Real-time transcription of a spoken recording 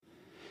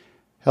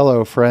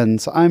Hello,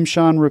 friends. I'm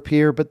Sean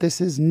Rapier, but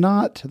this is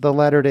not the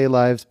Latter-day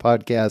Lives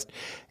podcast,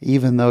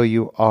 even though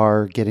you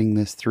are getting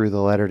this through the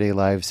Latter-day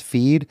Lives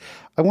feed.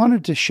 I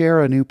wanted to share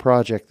a new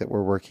project that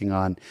we're working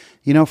on.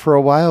 You know, for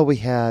a while we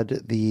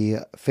had the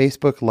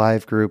Facebook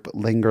Live group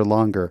Linger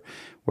Longer,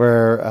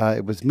 where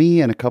it was me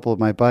and a couple of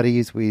my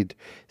buddies. We'd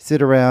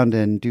sit around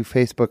and do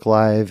Facebook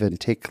Live and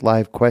take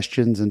live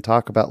questions and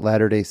talk about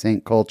Latter-day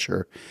Saint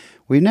culture.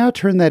 We've now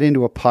turned that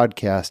into a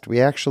podcast. We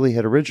actually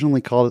had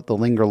originally called it the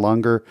Linger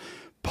Longer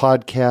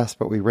podcast,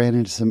 but we ran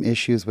into some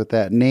issues with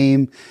that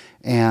name,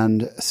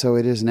 and so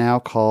it is now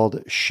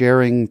called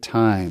Sharing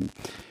Time.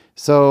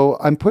 So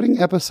I'm putting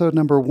episode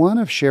number 1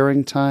 of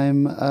Sharing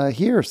Time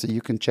here, so you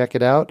can check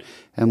it out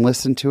and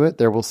listen to it.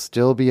 There will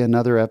still be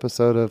another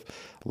episode of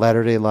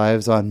Latter-day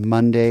Lives on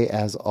Monday,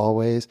 as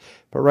always,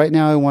 but right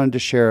now I wanted to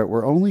share it.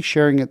 We're only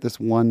sharing it this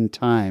one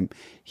time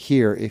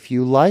here. If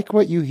you like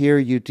what you hear,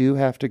 you do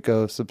have to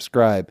go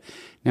subscribe.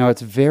 Now,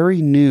 it's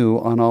very new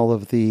on all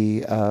of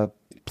the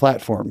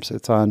platforms.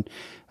 It's on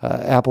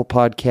Apple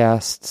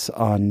Podcasts,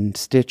 on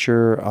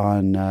Stitcher,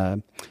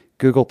 on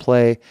Google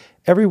Play,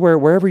 everywhere,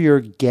 wherever you're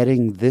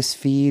getting this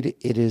feed,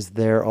 it is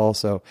there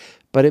also.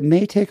 But it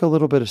may take a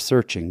little bit of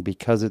searching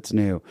because it's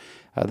new.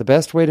 The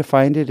best way to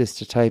find it is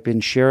to type in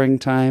Sharing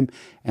Time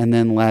and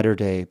then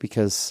Latter-day,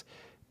 because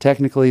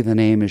technically the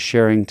name is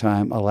Sharing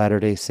Time, a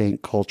Latter-day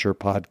Saint culture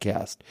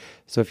podcast.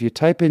 So if you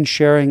type in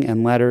Sharing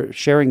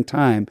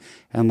Time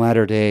and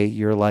Latter-day,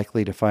 you're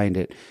likely to find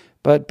it.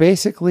 But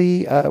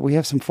basically, we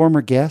have some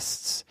former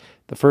guests.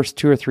 The first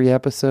 2 or 3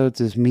 episodes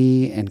is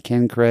me and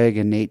Ken Craig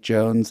and Nate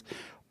Jones,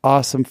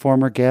 awesome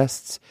former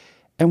guests,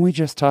 and we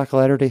just talk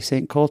Latter-day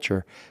Saint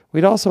culture.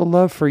 We'd also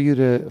love for you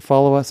to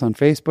follow us on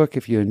Facebook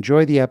if you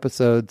enjoy the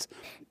episodes,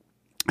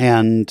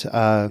 and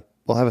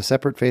we'll have a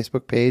separate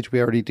Facebook page.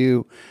 We already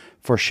do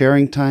for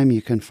Sharing Time.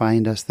 You can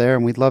find us there,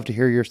 and we'd love to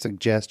hear your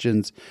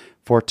suggestions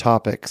for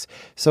topics.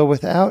 So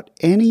without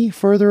any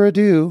further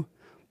ado,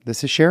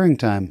 this is Sharing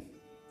Time.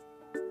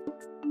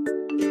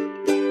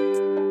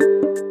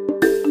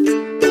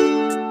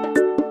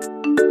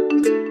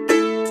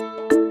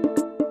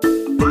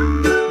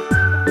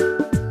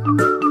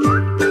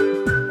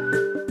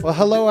 Well,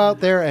 hello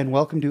out there, and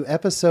welcome to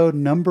episode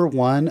number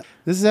 1.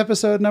 This is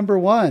episode number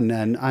 1,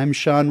 and I'm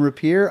Sean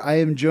Rapier. I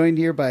am joined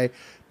here by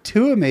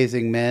 2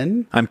 amazing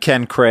men. I'm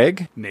Ken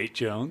Craig. Nate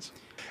Jones.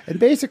 And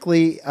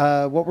basically,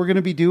 what we're going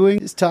to be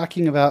doing is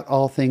talking about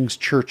all things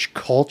church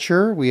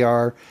culture. We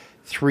are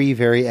 3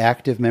 very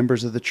active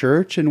members of the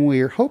church, and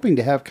we're hoping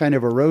to have kind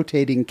of a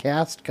rotating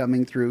cast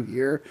coming through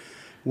here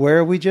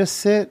where we just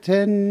sit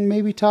and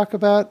maybe talk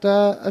about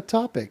a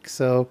topic.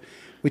 So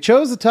we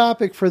chose a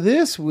topic for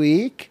this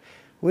week,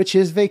 which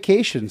is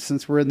vacation,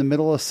 since we're in the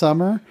middle of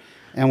summer.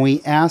 And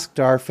we asked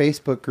our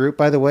Facebook group,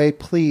 by the way,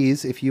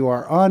 please, if you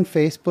are on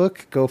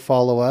Facebook, go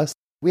follow us.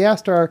 We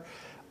asked our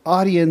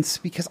audience,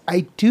 because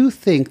I do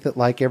think that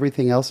like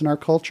everything else in our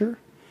culture,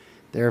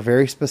 there are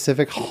very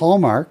specific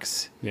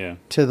hallmarks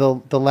to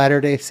the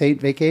Latter-day Saint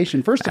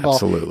vacation. First of all,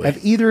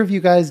 have either of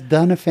you guys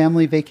done a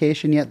family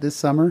vacation yet this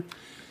summer?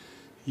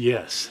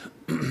 Yes.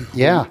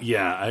 Yeah.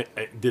 Yeah,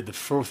 I did the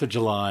 4th of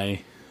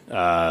July.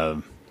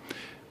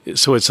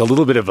 So it's a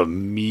little bit of a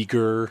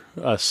meager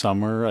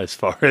summer as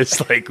far as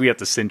like we have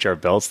to cinch our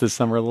belts this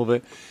summer a little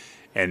bit.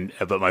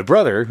 But my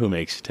brother, who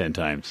makes 10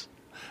 times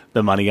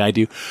the money I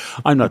do,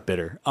 I'm not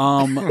bitter.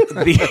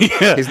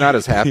 He's not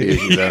as happy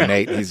as you, though,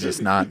 Nate. He's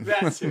just not.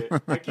 That's it.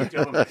 I keep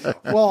telling myself.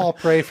 Well, I'll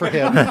pray for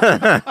him.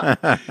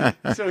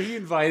 So he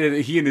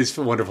and his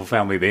wonderful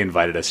family, they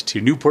invited us to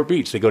Newport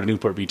Beach. They go to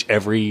Newport Beach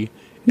every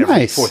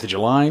nice. 4th of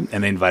July,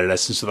 and they invited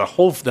us. And so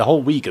the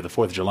whole week of the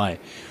 4th of July,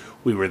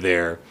 we were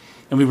there.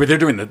 And we were there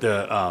during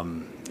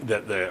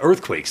the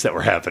earthquakes that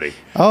were happening.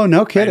 Oh,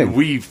 no kidding. And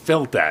we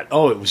felt that.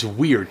 Oh, it was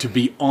weird to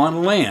be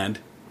on land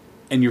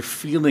and you're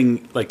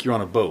feeling like you're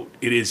on a boat.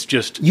 It is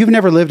just... You've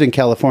never lived in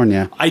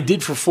California. I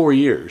did for 4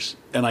 years.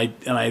 And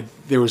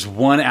there was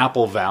one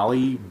Apple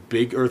Valley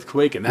big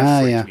earthquake, and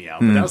that freaked me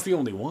out. But that was the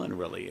only one,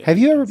 really. Have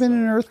you ever been in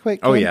an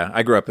earthquake, Ken? Oh, yeah.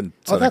 I grew up in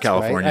Southern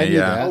California. Right. I knew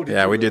that.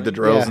 Yeah, we did the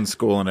drills in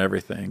school and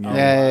everything.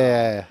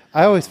 Yeah.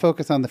 I always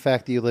focus on the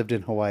fact that you lived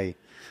in Hawaii.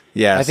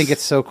 Yes. I think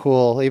it's so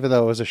cool. Even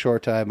though it was a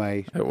short time,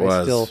 I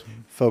still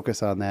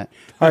focus on that.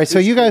 All right, so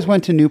you guys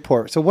went to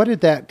Newport. So what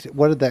did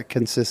that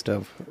consist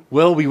of?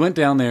 Well, we went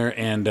down there,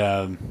 and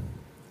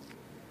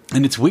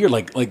it's weird.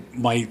 Like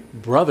my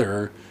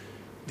brother,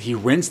 he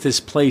rents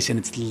this place, and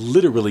it's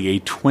literally a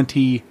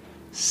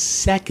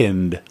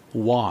 20-second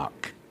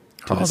walk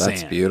to the sand.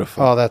 That's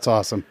beautiful. Oh, that's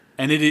awesome.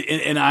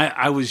 And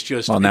I was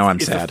just... Well, now I'm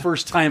sad. sad It's the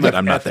first time that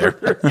I'm not there.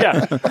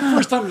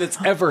 First time that's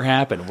ever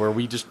happened where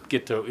we just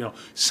get to,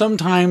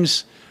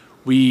 sometimes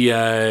we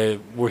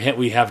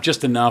have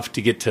just enough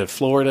to get to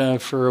Florida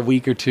for a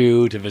week or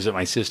two to visit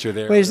my sister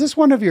there. Wait, is this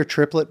one of your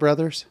triplet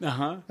brothers?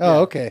 Uh-huh.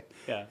 Oh, okay.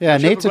 Yeah,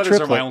 Nate's a triplet.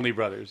 Brothers are my only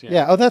brothers.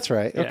 Yeah. Oh, that's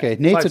right. Yeah. Okay,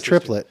 Nate's a Sisters.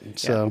 triplet.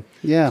 So,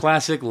 yeah.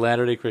 Classic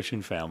Latter-day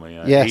Christian family.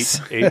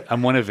 Yes.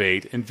 I'm one of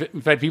 8. In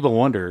fact, people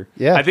wonder.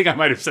 Yeah. I think I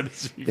might have said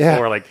this before.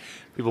 Yeah. Like,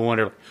 people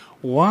wonder,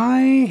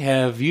 why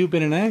have you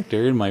been an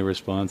actor? And my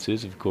response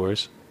is, of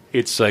course,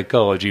 it's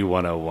Psychology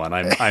 101.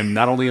 I'm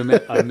not only a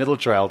middle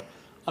child,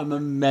 I'm a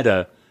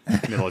meta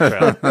middle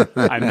child.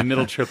 I'm the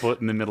middle triplet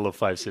in the middle of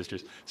five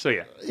sisters. So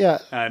yeah. Yeah.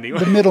 Anyway.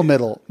 The middle.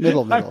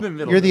 I'm the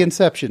middle. You're the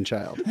inception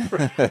child.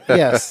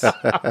 Yes.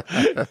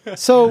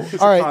 So,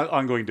 all right.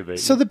 Ongoing debate.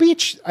 So the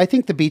beach, I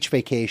think the beach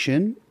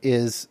vacation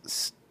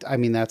is, I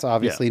mean, that's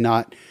obviously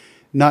not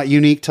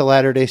unique to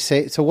Latter-day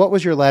Saint. So what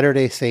was your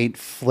Latter-day Saint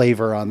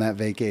flavor on that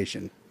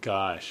vacation?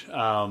 Gosh.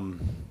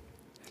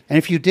 And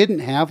if you didn't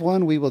have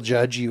one, we will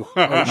judge you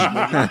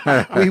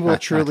harshly. We will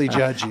truly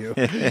judge you.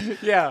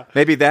 Yeah.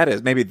 Maybe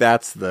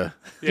that's the.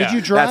 Did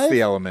you drive? That's the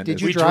element.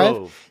 Did you We drive?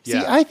 drove, See,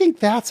 yeah. I think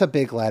that's a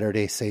big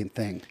Latter-day Saint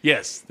thing.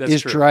 Yes, that's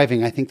is true.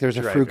 driving. I think there's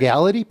a Driving.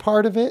 frugality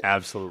part of it.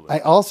 Absolutely. I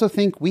also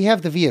think we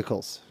have the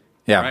vehicles,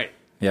 Yeah. Right.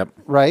 Yep.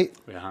 right?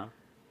 Uh-huh.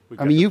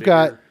 I mean, you've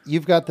got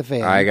the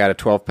van. I got a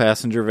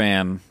 12-passenger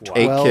van, Wow.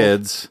 8 12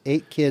 kids.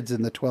 8 kids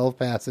in the 12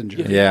 passenger.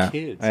 Yeah. Yeah,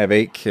 kids. I have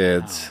 8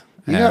 kids.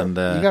 You and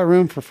got, you got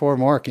room for 4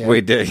 more kids.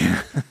 we did.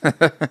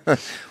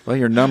 Well,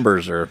 your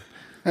numbers are.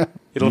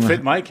 It'll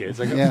fit my kids.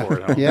 I got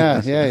 4 at home.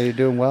 Yeah, you're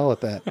doing well with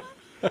that.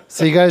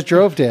 So you guys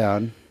drove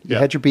down. You Yeah.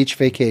 had your beach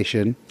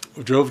vacation.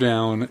 We drove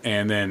down,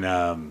 and then,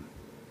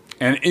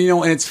 and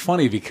it's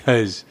funny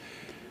because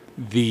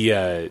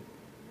the,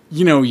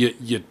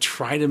 you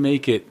try to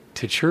make it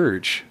to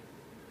church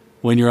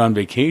when you're on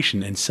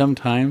vacation, and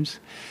sometimes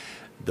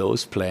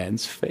those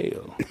plans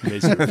fail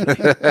miserably,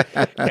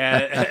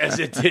 as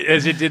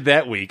it did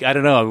that week. I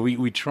don't know.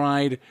 We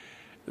tried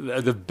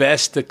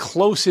the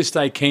closest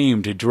I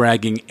came to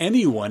dragging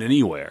anyone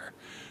anywhere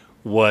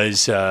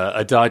was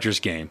a Dodgers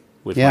game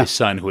with Yeah. my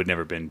son, who had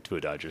never been to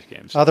a Dodgers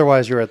game. So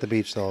Otherwise, you're at the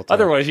beach the whole time.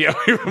 otherwise, yeah,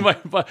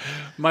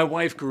 my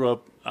wife grew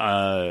up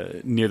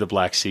near the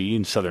Black Sea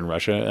in southern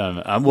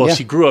Russia. Yeah.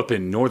 She grew up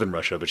in northern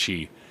Russia, but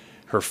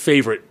her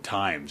favorite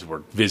times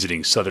were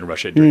visiting southern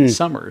Russia during the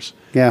summers.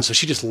 Yeah. So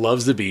she just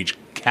loves the beach,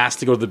 has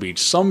to go to the beach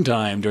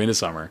sometime during the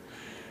summer.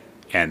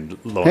 And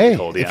lo and Hey,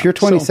 behold, yeah. if you're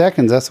 20 So,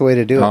 seconds, that's the way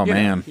to do it. Oh,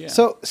 man. yeah.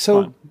 So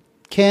Fun.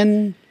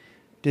 Ken,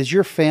 does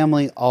your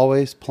family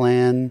always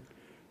plan?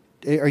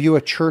 Are you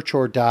a church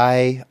or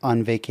die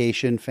on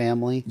vacation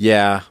family?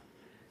 Yeah,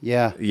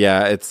 Yeah.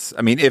 yeah. It's.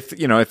 I mean, if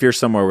you're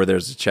somewhere where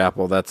there's a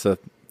chapel, that's a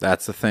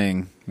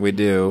thing we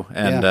do.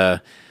 And Yeah.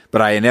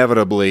 but I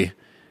inevitably,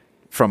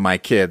 from my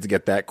kids,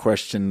 get that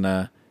question: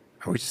 are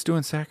we just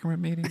doing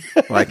sacrament meetings?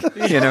 Like,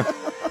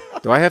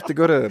 do I have to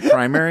go to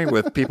primary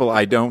with people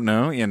I don't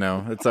know?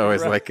 It's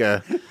always like,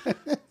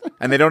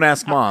 and they don't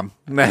ask mom;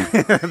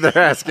 they're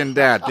asking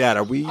dad. Dad,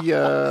 are we?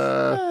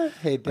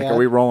 Hey, Dad. Like, are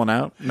we rolling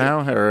out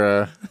now,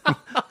 or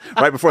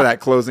right before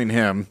that closing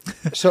hymn?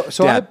 So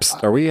Dad,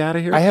 psst, are we out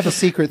of here? I have a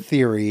secret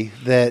theory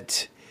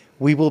that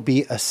we will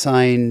be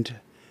assigned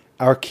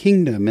our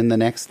kingdom in the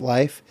next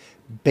life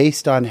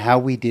based on how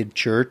we did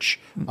church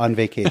on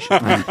vacation.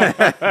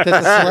 That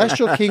the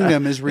celestial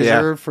kingdom is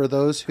reserved for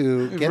those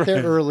who get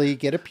there early,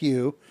 get a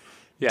pew,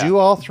 Yeah. do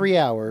all 3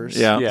 hours,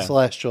 Yeah. Yeah.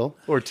 celestial.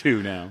 Or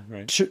 2 now,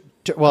 right?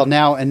 Well,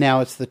 now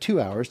it's the 2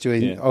 hours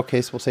doing. Yeah.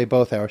 Okay, so we'll say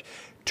both hours.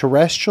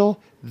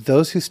 Terrestrial,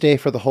 those who stay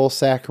for the whole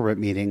sacrament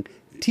meeting.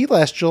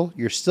 Telestial,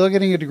 you're still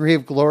getting a degree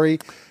of glory.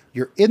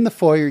 You're in the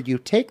foyer. You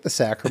take the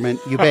sacrament.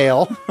 You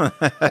bail.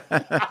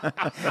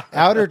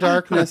 Outer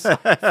darkness.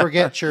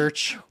 Forget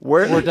church.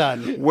 We're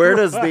done. Where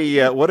does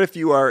the what if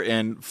you are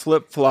in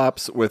flip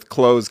flops with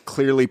clothes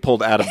clearly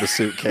pulled out of the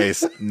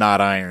suitcase,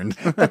 not ironed?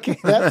 Okay,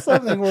 that's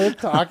something worth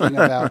talking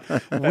about.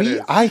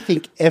 I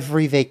think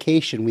every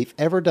vacation we've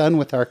ever done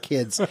with our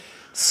kids,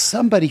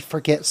 somebody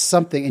forgets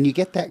something, and you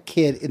get that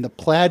kid in the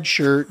plaid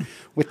shirt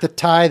with the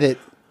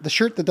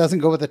shirt that doesn't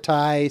go with a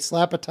tie,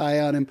 slap a tie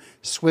on him,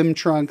 swim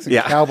trunks, and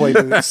Yeah. cowboy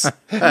boots.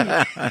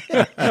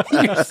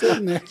 You're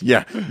sitting there.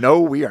 Yeah, no,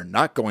 we are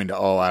not going to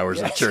all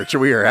hours of church.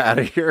 We are out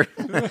of here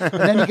And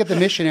then you get the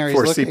missionaries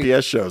before looking.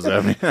 CPS shows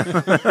up.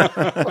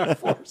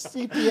 Before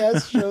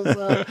CPS shows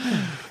up.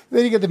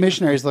 Then you get the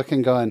missionaries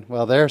looking, going,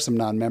 well, there are some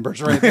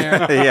non-members right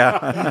there.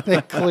 Yeah,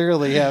 They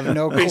clearly have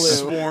no They clue.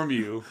 swarm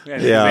you,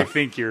 and Yeah. they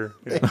think you're.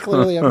 They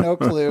clearly have no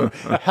clue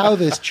how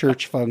this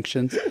church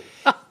functions.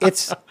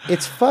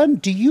 It's fun.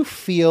 Do you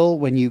feel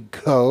when you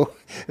go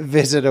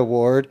visit a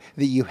ward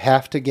that you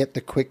have to get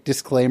the quick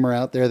disclaimer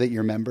out there that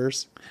you're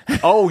members?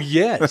 Oh,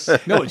 yes.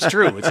 No, it's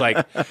true. It's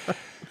like,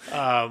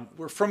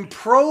 we're from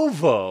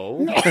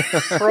Provo.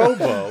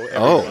 Provo,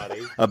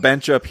 everybody. a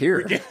bench up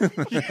here.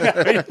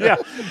 Yeah.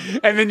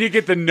 And then you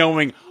get the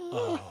knowing,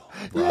 oh,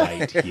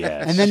 right,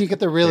 yes. And then you get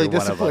the really They're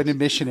one of disappointed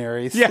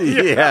missionaries. Yeah,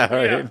 yeah. Yeah,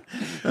 right.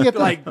 You get the,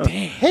 Like, dang.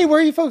 hey, where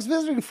are you folks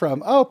visiting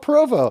from? Oh,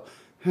 Provo.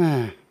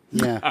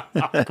 Yeah,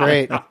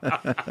 great.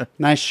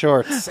 Nice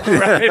shorts.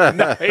 Right,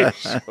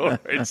 nice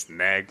shorts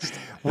next.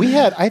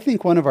 I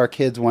think one of our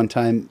kids one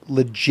time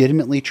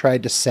legitimately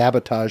tried to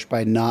sabotage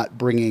by not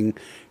bringing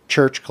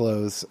church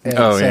clothes. And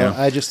Oh, so yeah.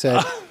 I just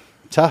said,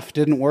 tough,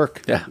 didn't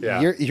work. Yeah.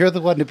 Yeah. You're the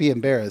one to be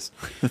embarrassed.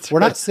 We're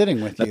not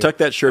sitting with you. Tuck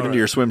that shirt into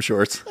your swim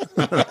shorts.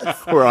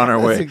 We're on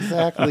our way.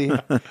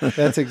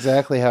 That's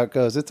exactly how it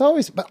goes. It's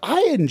always, but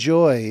I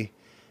enjoy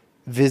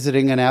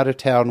visiting an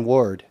out-of-town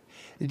ward.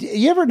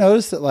 You ever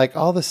notice that, like,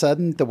 all of a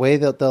sudden, the way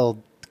that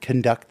they'll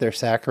conduct their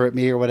sacrament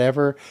meeting or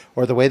whatever,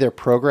 or the way their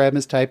program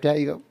is typed out,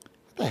 you go, what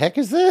the heck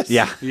is this?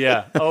 Yeah.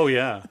 Yeah. Oh,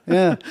 yeah.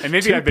 Yeah. And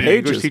maybe 2 I've been an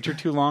English pages. teacher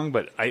too long,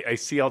 but I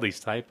see all these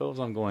typos.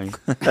 I'm going,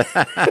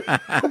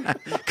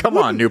 Come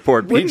on,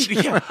 Newport Beach.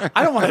 yeah,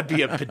 I don't want to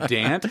be a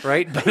pedant,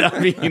 right? But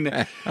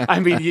I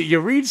mean, you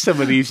read some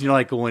of these and you're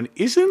like going,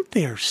 isn't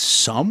there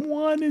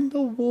someone in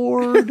the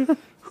ward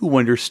who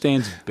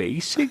understands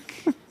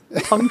basic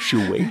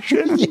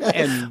punctuation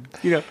and,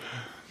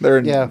 They're,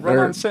 Yeah.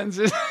 run-on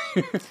sentences?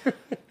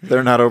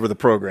 they're not over the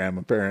program,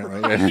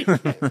 apparently.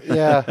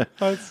 Yeah.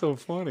 That's so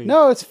funny.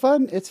 No, it's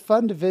fun. It's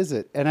fun to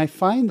visit. And I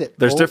find that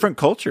There's different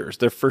cultures.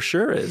 There for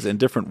sure is in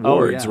different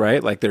wards, yeah.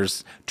 right? Like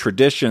there's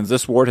traditions.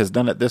 This ward has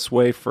done it this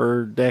way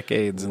for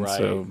decades. And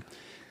so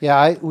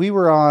Yeah, we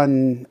were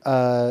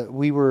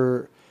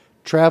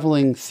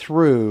traveling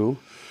through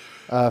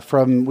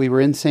we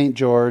were in St.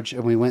 George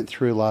and we went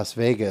through Las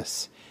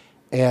Vegas.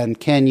 And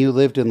Ken, you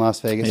lived in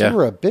Las Vegas. Yeah. You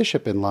were a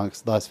bishop in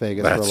Las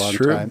Vegas for a long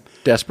true. time.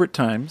 Desperate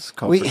times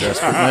call for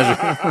desperate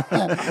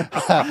measures.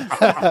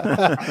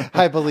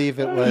 I believe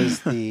it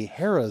was the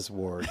Harrah's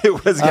Ward.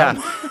 It was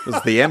it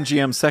was the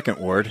MGM second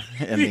ward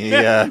in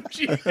the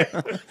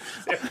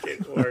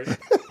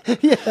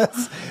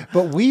Yes.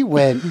 But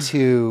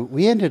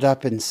we ended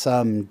up in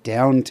some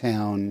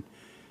downtown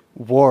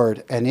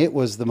ward, and it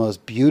was the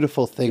most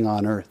beautiful thing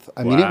on earth.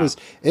 I mean, Wow.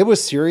 it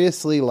was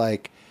seriously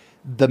like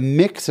the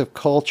mix of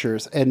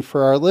cultures. And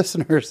for our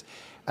listeners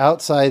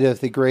outside of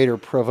the greater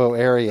Provo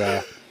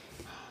area,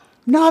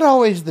 not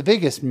always the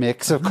biggest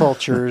mix of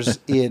cultures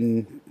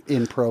in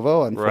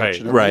Provo,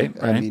 unfortunately.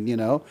 Right. I mean,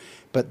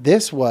 but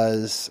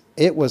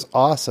it was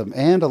awesome.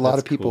 And a lot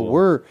of people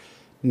were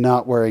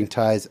not wearing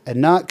ties,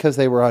 and not because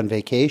they were on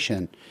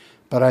vacation,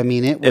 but I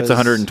mean, it's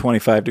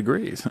 125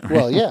 degrees. Right?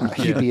 Well, yeah,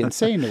 you'd be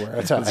insane to wear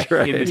a tie. That's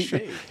right. In the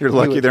shade. You're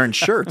lucky they're in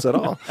shirts at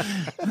all.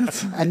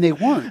 And they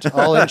weren't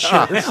all in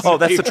shirts. Oh,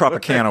 that's the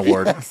Tropicana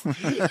ward.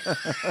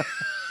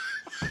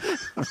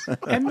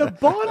 And the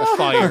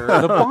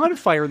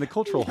bonfire in the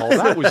cultural hall,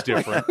 that was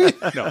different.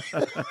 No.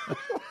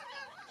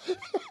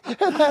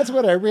 And that's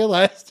when I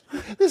realized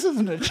this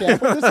isn't a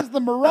chapel, this is the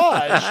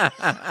Mirage.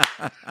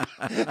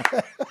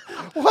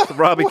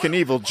 Robbie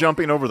Knievel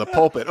jumping over the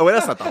pulpit. Oh, wait,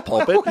 that's not the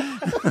pulpit.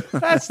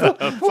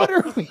 What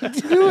are we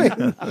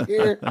doing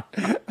here?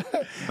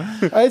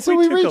 All right, so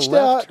we took a reached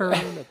left out.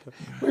 turn.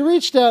 We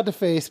reached out to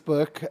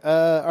Facebook.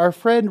 Our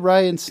friend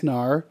Ryan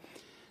Snar,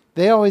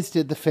 they always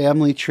did the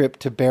family trip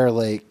to Bear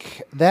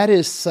Lake. That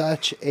is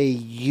such a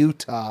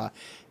Utah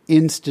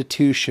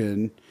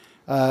institution.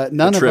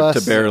 None Trip of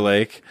us to Bear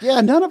Lake.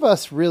 Yeah, none of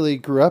us really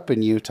grew up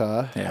in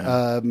Utah.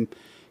 Yeah.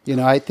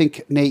 I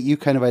think, Nate, you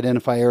kind of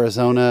identify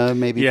Arizona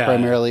maybe Yeah.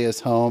 primarily as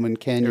home, and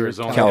Ken, you're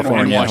Arizona,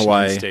 California, and Washington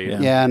Hawaii. State. Yeah.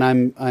 Yeah, and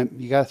I'm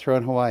you got to throw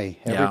in Hawaii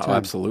every Yeah, time.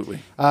 absolutely.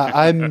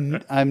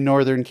 I'm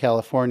Northern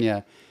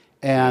California,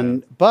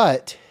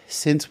 but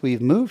since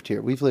we've moved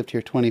here, we've lived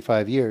here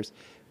 25 years.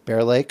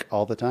 Bear Lake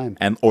all the time.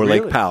 Or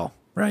Lake Really? Powell,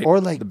 right?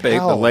 Or Lake the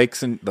Powell. the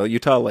lakes and the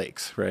Utah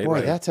lakes, right? Boy,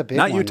 Right. that's a big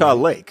Not one, Utah right?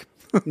 Lake.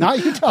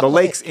 Not Utah. The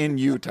Lake. lakes in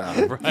Utah.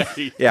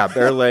 Right. Yeah,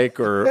 Bear Lake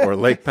or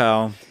Lake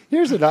Powell.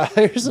 Here's an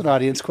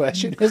audience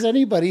question: has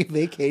anybody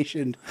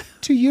vacationed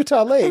to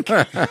Utah Lake?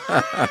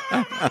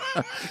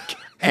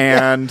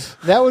 And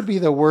That would be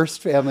the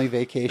worst family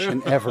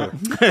vacation ever.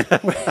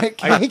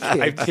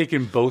 I've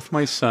taken both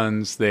my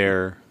sons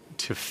there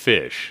to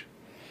fish,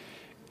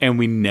 and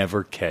we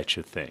never catch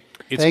a thing.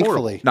 It's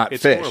Thankfully. horrible. not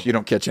It's fish. horrible. You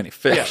don't catch any Yeah,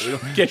 fish. we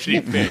don't catch any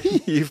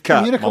fish. You've got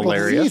Communicable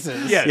malaria.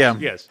 diseases. Yes, Yeah.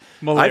 yes.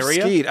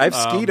 Malaria. I've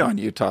skied on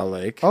Utah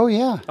Lake. Oh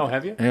yeah. Oh,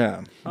 have you?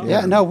 Yeah.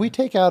 Yeah, no, we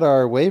take out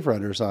our wave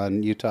runners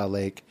on Utah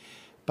Lake,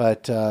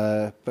 but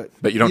But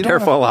you don't dare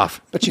fall off.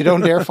 But you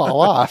don't dare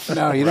fall off.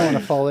 No, you don't want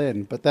to fall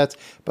in.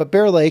 But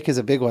Bear Lake is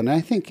a big one.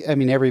 I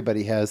mean,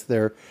 everybody has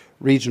their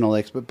regional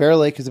lakes, but Bear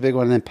Lake is a big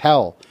one. And then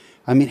Powell.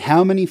 I mean,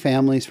 how many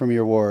families from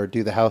your ward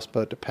do the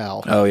houseboat to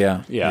Powell? Oh,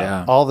 yeah.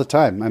 Yeah. All the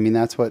time. I mean,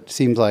 that's what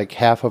seems like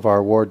half of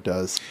our ward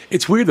does.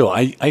 It's weird though.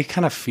 I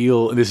kind of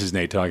feel, this is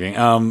Nate talking.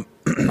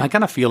 I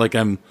kind of feel like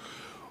I'm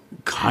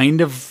kind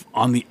of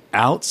on the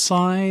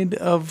outside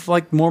of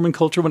like Mormon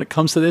culture when it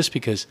comes to this,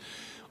 because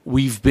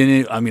we've been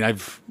in,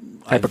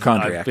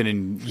 Hypochondriac. I've been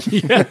in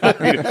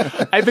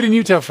I've been in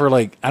Utah for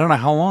like I don't know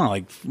how long,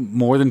 like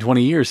more than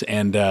 20 years,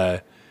 and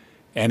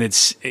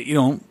it's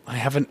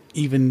I've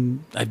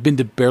been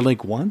to Bear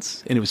Lake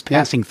once, and it was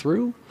passing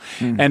through,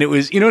 and it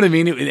was what I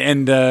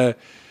mean.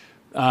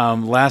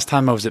 Last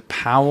time I was at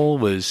Powell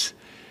was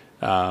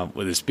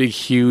with this big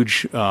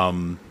huge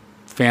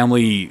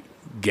family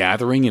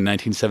gathering in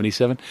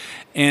 1977,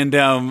 and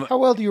How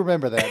well do you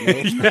remember that,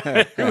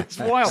 Nate? it was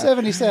wild.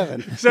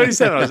 77.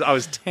 77. I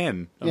was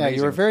 10. Yeah, you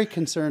Amazing. were very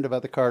concerned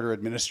about the Carter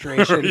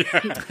administration.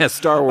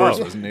 Star Wars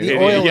was new. The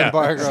oil Yeah.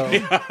 embargo.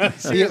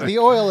 The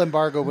oil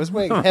embargo was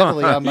weighing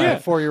heavily on my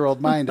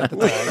 4-year-old mind at the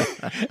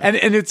time. and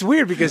it's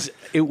weird because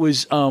it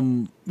was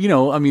you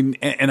know, I mean,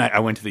 and I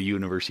went to the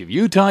University of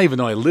Utah, even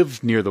though I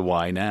live near the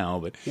Y now.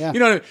 But Yeah. you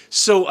know,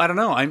 so I don't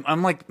know.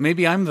 I'm like,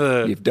 maybe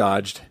You've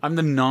dodged. I'm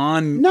the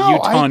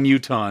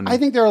non-Utah. I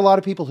think there are a lot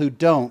of people who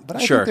don't, but I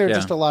Sure, think there are yeah.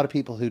 just a lot of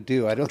people who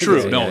do. I don't True.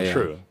 think No, yeah.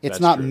 true. it's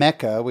That's not true.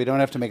 Mecca. We don't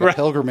have to make a Right.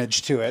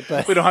 pilgrimage to it,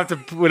 but We don't have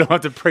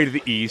to pray to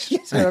the east. we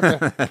have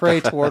to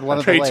pray toward one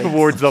of Pray the lakes.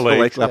 towards the lake.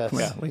 Lake Yes.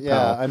 Lake Yeah,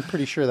 Powell. I'm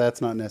pretty sure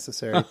that's not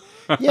necessary.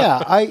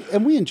 Yeah,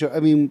 we enjoy. I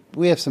mean,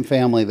 we have some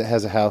family that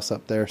has a house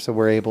up there, so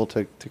we're able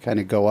to kind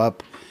of go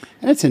up,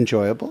 and it's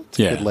enjoyable. It's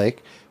a Yeah. good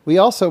lake. We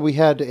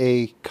had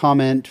a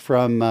comment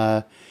from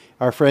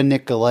our friend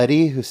Nick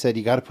Galletti, who said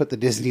you got to put the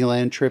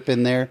Disneyland trip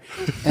in there,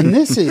 and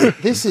this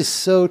is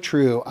so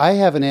true. I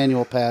have an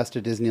annual pass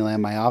to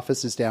Disneyland. My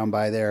office is down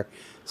by there,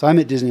 so I'm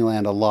at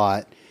Disneyland a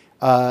lot.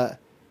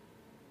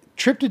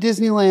 Trip to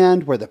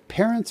Disneyland where the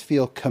parents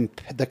feel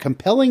the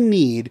compelling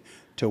need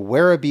to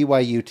wear a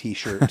BYU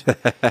t-shirt.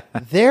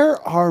 There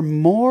are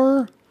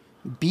more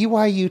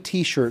BYU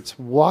t-shirts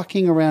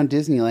walking around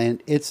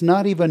Disneyland. It's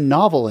not even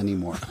novel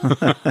anymore.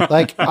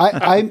 Like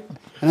I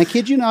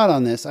kid you not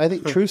on this. I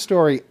think true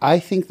story. I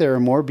think there are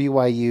more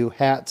BYU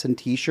hats and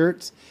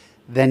t-shirts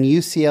than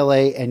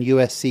UCLA and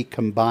USC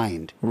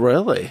combined.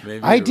 Really?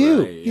 Maybe I you're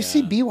do. right, You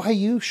see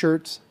BYU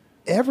shirts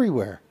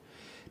everywhere.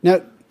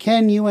 Now,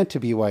 Ken, you went to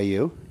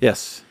BYU.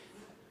 Yes.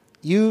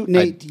 You,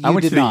 Nate, I you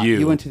went did to the not. U.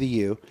 You went to the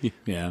U.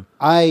 Yeah.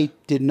 I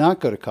did not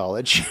go to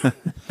college,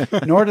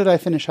 nor did I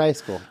finish high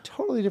school.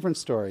 Totally different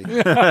story.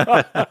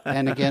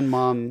 And again,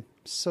 Mom,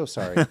 so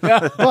sorry.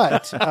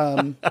 But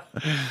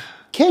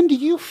Ken, do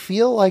you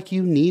feel like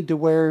you need to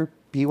wear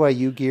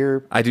BYU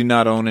gear? I do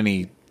not own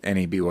any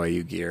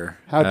BYU gear.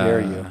 How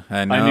dare you?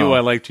 I know. I knew I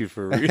liked you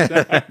for a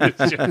reason. I'm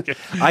just joking.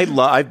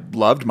 I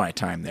loved my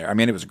time there. I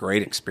mean, it was a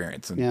great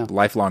experience and Yeah.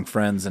 lifelong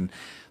friends, and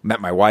met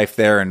my wife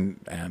there,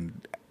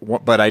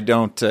 but I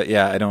don't.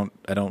 I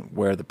don't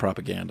wear the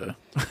propaganda.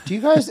 Do you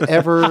guys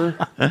ever,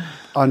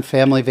 on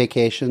family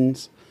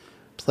vacations,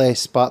 play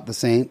Spot the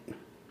Saint?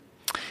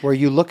 Where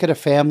you look at a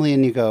family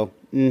and you go,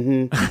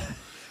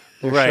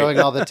 they're Right. showing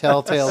all the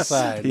telltale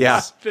signs.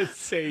 Yeah, It's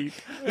safe.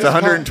 it's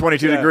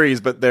 122 Yeah. degrees,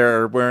 but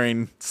they're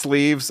wearing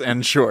sleeves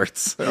and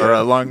shorts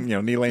or long,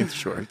 knee length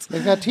shorts.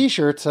 They've got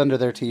T-shirts under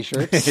their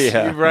T-shirts.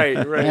 Yeah, Right.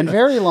 And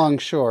very long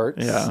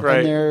shorts. Yeah. Right.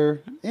 And they're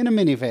in a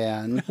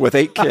minivan. with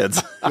 8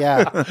 kids.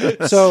 Yeah.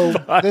 So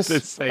the this,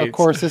 of Saints.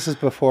 course, this is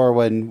before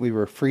when we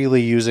were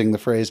freely using the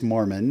phrase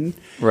Mormon.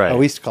 Right.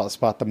 We used to call it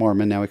Spot the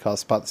Mormon. Now we call it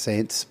Spot the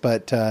Saints.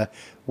 But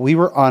we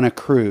were on a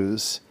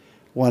cruise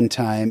one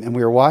time, and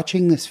we were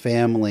watching this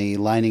family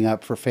lining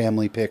up for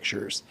family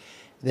pictures.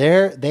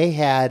 They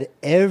had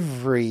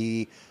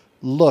every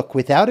look,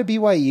 without a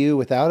BYU,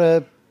 without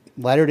a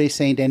Latter-day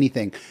Saint,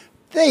 anything.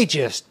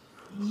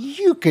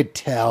 You could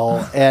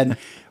tell. And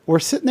we're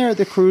sitting there at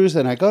the cruise,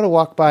 and I go to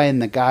walk by,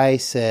 and the guy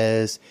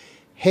says,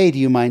 "Hey, do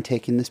you mind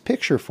taking this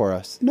picture for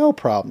us?" No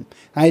problem.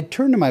 I had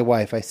turned to my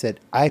wife. I said,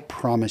 "I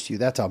promise you,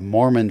 that's a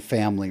Mormon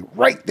family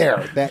right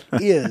there. That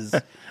is."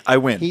 I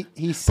win. He Put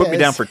me says-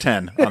 down for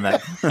 10 on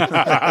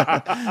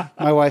that.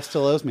 My wife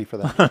still owes me for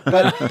that.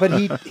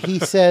 But he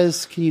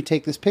says, "Can you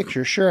take this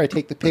picture?" Sure, I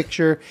take the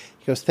picture.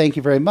 He goes, "Thank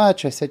you very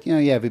much." I said, "You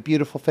have a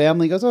beautiful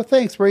family." He goes, "Oh,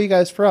 thanks. Where are you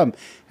guys from?"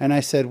 And I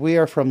said, "We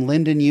are from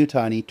Linden,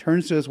 Utah." And he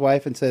turns to his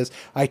wife and says,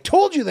 "I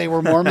told you they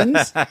were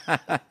Mormons.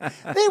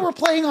 They were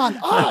playing on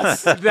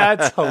us."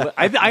 That's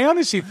I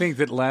honestly think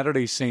that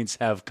Latter-day Saints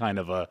have kind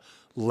of a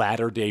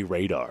Latter-day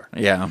radar.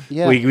 Yeah.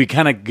 Yeah. We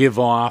kind of give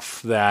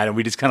off that, and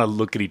we just kind of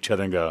look at each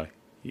other and go,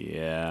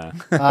 "Yeah,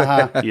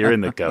 you're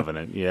in the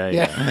covenant."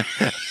 Yeah.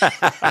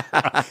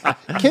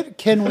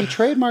 Can we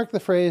trademark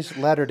the phrase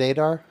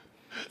Latter-daydar?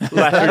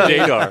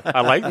 Latter-daydar.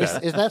 I like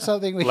that. Is that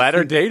something we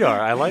Latter-daydar.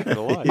 I like it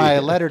a lot. My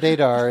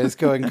Latter-daydar is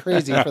going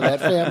crazy for that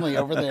family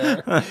over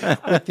there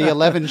with the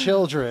 11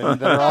 children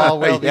that are all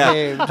well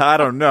behaved. I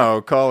don't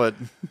know. Call it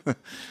a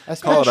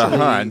Especially,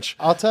 hunch.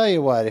 I'll tell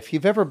you what, if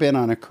you've ever been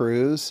on a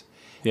cruise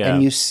Yeah.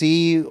 and you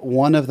see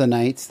one of the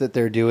nights that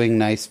they're doing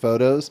nice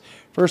photos,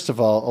 first of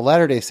all, a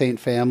Latter-day Saint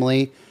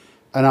family,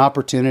 an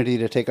opportunity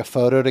to take a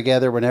photo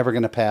together, we're never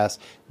going to pass.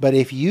 But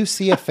if you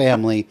see a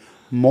family,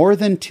 more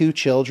than 2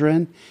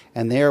 children,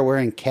 and they are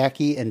wearing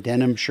khaki and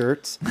denim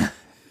shirts,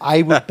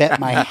 I would bet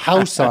my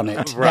house on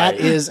it. Right. That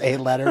is a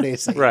Latter-day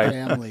Saint Right.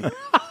 family.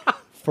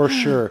 For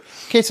sure.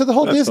 Okay, so the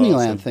whole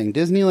Disneyland awesome. thing.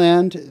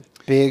 Disneyland,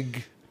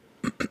 big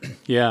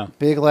Yeah.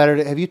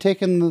 Latter-day. Have you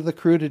taken the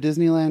crew to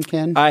Disneyland,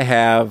 Ken? I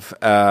have.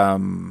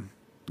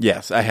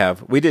 Yes, I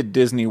have. We did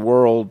Disney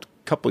World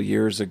a couple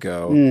years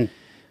ago.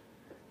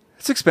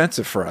 It's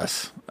expensive for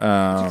us.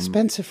 It's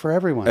expensive for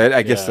everyone.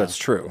 I guess Yeah. that's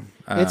true.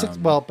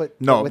 But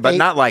No, with but eight-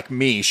 not like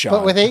me, Sean.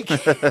 But with 8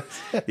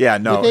 yeah,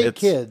 no, with 8 it's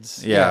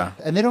kids, Yeah,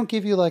 and they don't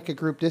give you like a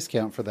group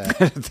discount for that.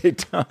 they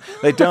don't.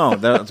 They don't.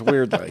 That's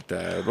weird like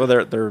that. Well,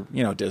 they're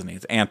Disney.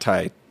 It's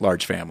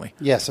anti-large family.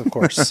 Yes, of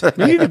course.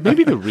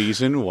 Maybe the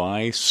reason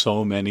why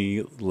so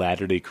many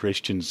Latter-day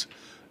Christians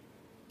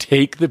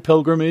take the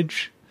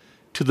pilgrimage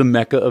to the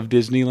Mecca of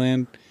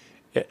Disneyland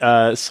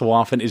so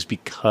often is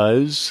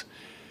because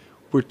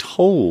we're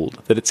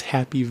told that it's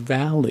Happy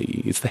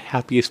Valley. It's the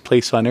happiest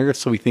place on earth.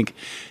 So we think,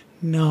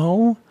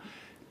 no,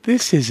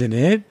 this isn't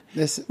it.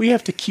 We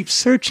have to keep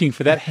searching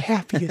for that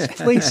happiest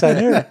place on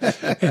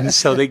earth. And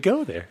so they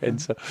go there.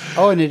 And so,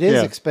 and it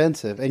is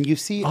expensive. And you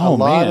see a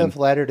lot of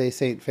Latter-day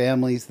Saint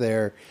families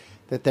there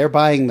that they're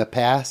buying the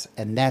pass,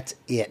 and that's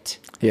it.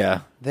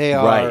 Yeah. They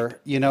are,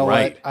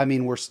 what? I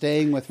mean, we're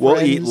staying with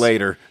friends. We'll eat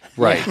later.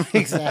 Right. Yeah,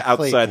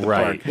 exactly. Outside the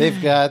park.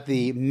 They've got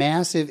the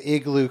massive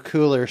igloo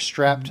cooler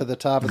strapped to the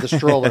top of the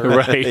stroller.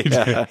 Right.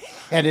 Yeah.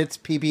 And it's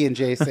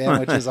PB&J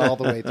sandwiches all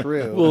the way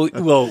through.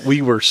 Well,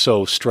 we were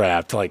so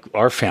strapped. Like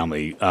our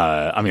family,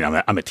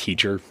 I'm a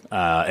teacher,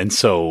 and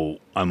so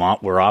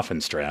we're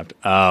often strapped.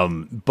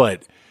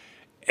 But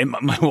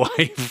my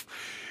wife,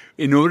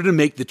 in order to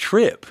make the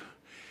trip,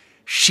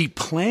 she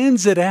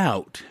plans it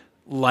out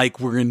like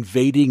we're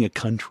invading a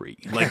country.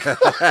 Like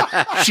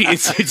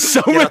it's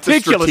so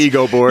meticulous.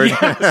 Stratego board.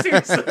 Yeah,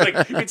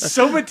 it's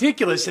so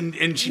meticulous,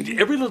 and she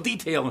every little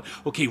detail.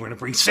 Okay, we're gonna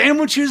bring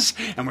sandwiches,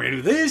 and we're gonna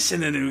do this,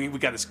 and then we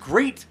got this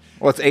great.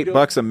 It's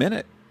 $8 a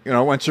minute.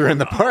 Once you're in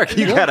the park,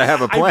 you got to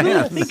have a plan. I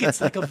really think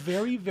it's like a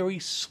very, very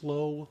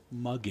slow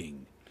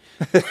mugging.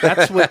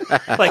 That's what,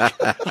 like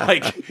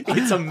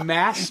it's a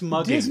mass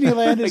mugging.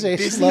 Disneyland is a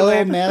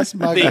slow mass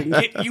mugging.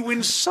 They get you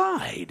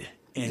inside.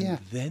 And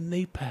then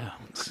they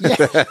pounce.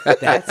 Yeah.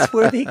 That's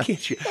where they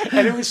get you.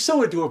 And it was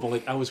so adorable.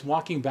 Like I was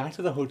walking back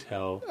to the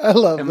hotel. I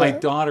love and my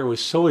daughter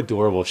was so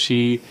adorable.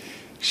 She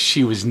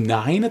was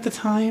 9 at the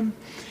time.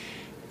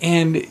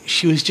 And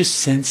she was just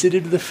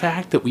sensitive to the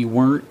fact that we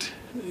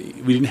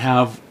didn't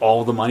have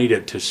all the money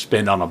to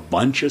spend on a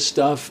bunch of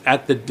stuff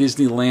at the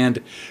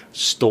Disneyland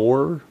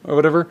store or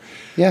whatever.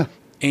 Yeah.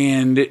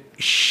 And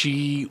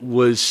she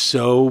was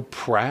so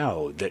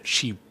proud that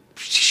she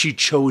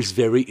chose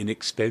very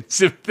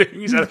inexpensive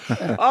things. I've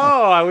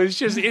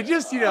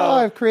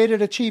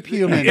created a cheap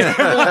human.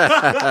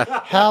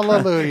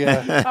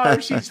 Hallelujah. Oh,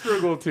 she's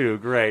frugal too.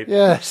 Great.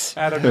 Yes.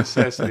 Out of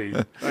necessity.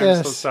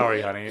 I'm so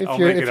sorry, honey.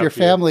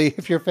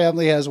 If your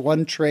family has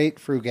one trait,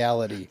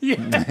 frugality. Yeah.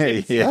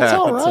 That's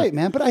all right,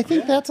 man. But I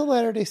think that's a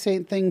Latter-day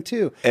Saint thing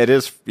too. It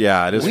is.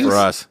 Yeah, it is for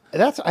us.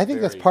 I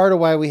think that's part of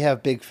why we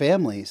have big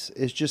families,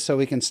 is just so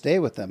we can stay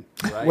with them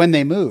when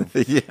they move.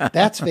 Yeah.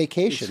 That's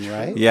vacation,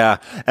 right? Yeah.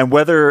 And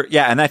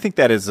I think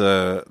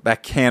that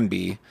can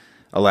be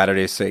a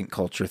Latter-day Saint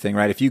culture thing,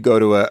 right? If you go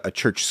to a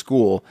church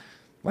school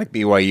like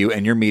BYU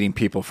and you're meeting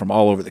people from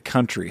all over the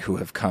country who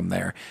have come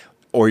there,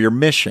 or your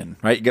mission,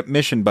 right? You get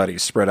mission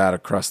buddies spread out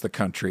across the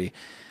country.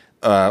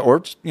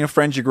 Or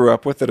friends you grew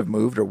up with that have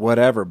moved or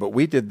whatever. But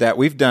we did that.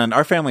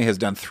 Our family has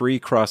done 3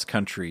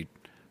 cross-country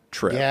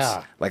trips.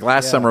 Yeah. Like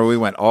last summer, we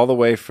went all the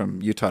way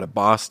from Utah to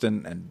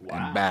Boston and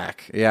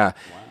back. Yeah. Wow.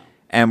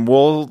 And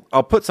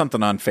I'll put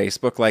something on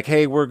Facebook like,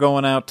 hey, we're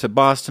going out to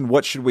Boston.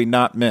 What should we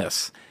not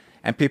miss?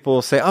 And people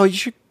will say, oh, you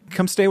should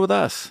come stay with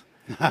us.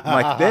 I'm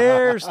like,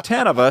 there's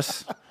 10 of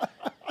us.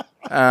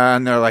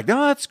 And they're like,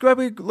 no, that's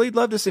great. We'd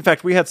love to see. In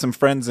fact, we had some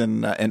friends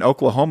in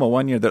Oklahoma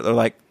one year that they're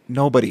like,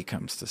 nobody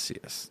comes to see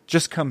us.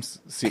 Just come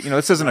see.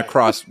 This isn't a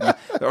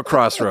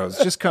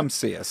crossroads. Just come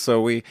see us.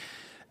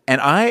 And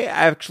I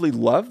actually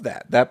love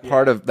that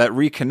part of that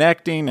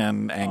reconnecting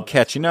and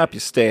catching up.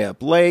 You stay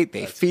up late.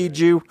 They feed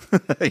you.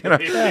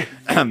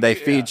 They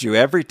feed you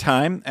every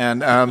time. And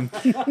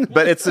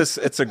but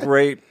it's a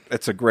great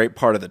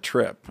part of the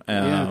trip.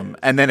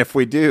 And then if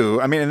we do,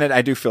 and then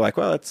I do feel like,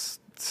 well, it's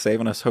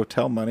saving us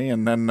hotel money.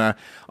 And then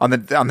on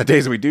the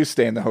days we do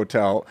stay in the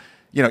hotel,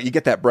 you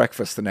get that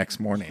breakfast the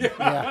next morning.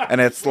 Yeah. And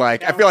it's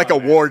like, I feel like a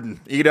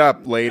warden. Eat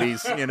up,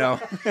 ladies,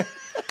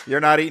 You're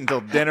not eating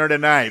till dinner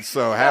tonight,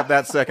 so have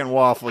that second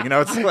waffle.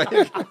 It's like,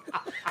 I'm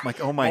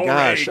like, oh my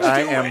gosh,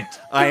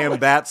 I am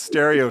that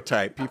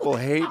stereotype. People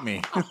hate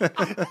me.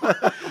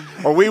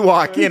 Or we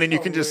walk in and you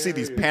can just see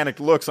these panicked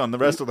looks on the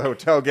rest of the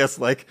hotel guests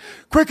like,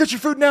 quick, get your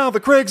food now. The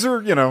Craigs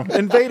are,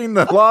 invading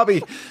the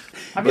lobby.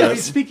 I mean,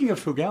 speaking of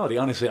frugality,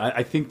 honestly,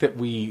 I think that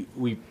we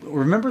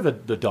remember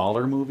the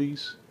dollar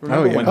movies.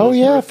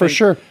 Remember for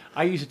sure.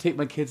 I used to take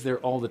my kids there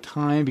all the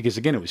time because,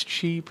 again, it was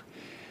cheap.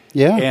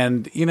 Yeah.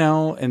 And,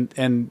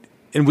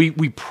 and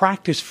we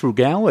practice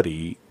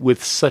frugality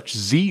with such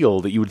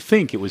zeal that you would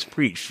think it was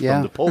preached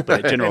from the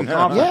pulpit at General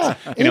Conference.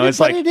 Yeah.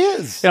 It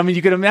is. I mean,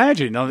 you can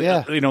imagine.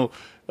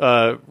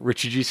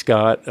 Richard G.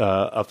 Scott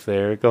up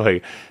there. Go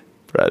ahead.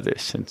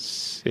 Brothers and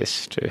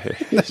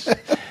sisters,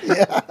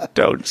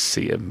 don't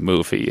see a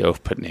movie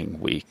opening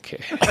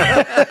weekend.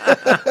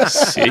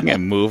 Seeing a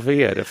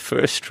movie at a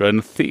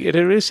first-run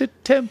theater is a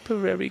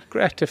temporary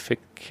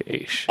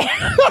gratification.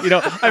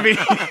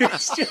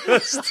 It's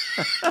just,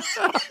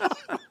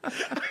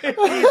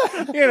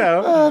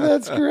 Oh,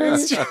 that's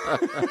great.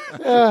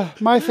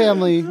 My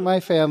family,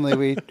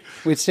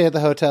 we'd stay at the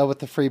hotel with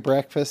the free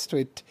breakfast.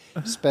 We'd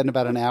spend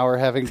about an hour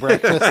having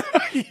breakfast.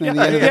 When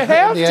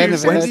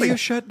do you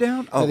shut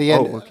down?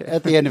 Okay.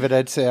 At the end of it,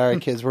 I'd say, all right,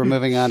 kids, we're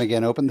moving on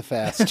again. Open the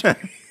fast.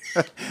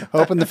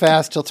 Open the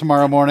fast till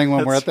tomorrow morning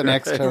when we're at the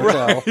next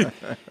hotel. Right.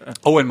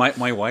 Oh, and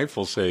my wife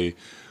will say,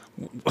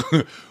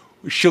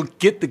 she'll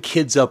get the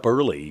kids up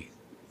early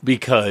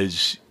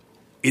because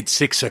it's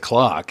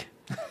 6:00.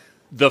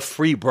 The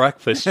free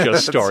breakfast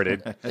just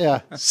started.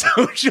 Yeah. So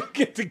she'll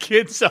get the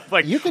kids up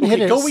like, You can okay,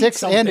 hit it go at eat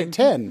 6 and something. at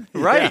 10.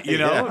 Right,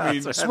 Yeah, I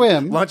mean,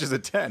 Swim, Lunch is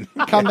at 10.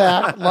 come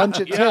back,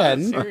 lunch at yeah,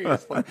 10.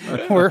 seriously.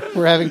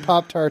 We're having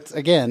Pop-Tarts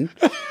again.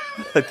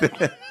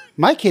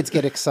 My kids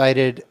get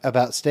excited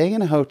about staying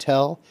in a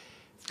hotel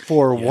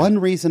for one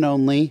reason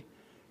only,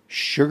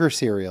 sugar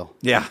cereal.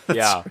 Yeah.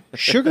 Yeah.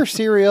 Sugar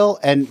cereal,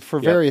 and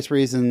for various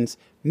reasons,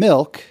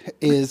 milk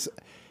is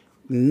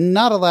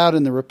not allowed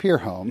in the Rapier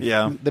home.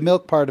 Yeah. The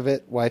milk part of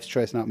it, wife's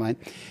choice, not mine.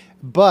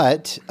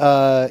 But,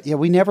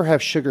 we never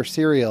have sugar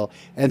cereal.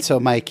 And so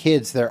my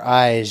kids, their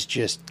eyes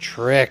just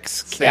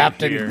tricks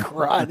Captain here.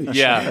 Crunch.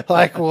 Yeah.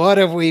 Like, what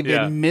have we been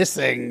Yeah.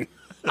 missing?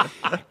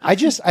 I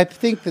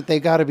think that they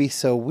got to be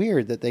so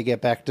weird that they get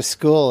back to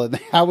school. And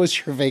how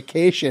was your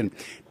vacation?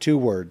 2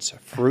 words: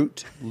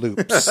 Fruit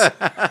Loops.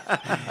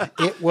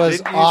 It was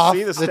Didn't you off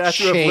see the the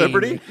Statue chain. of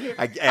Liberty?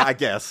 I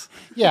guess.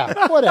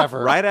 Yeah,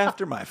 whatever. Right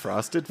after my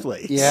Frosted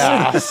Flakes.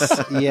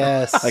 Yes,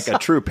 yes. Like a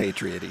true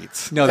patriot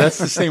eats. No, that's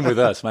the same with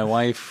us. My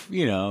wife,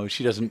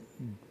 she doesn't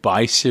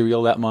buy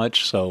cereal that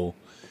much. So,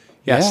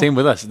 Yeah. same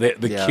with us. The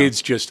Yeah.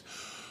 kids just,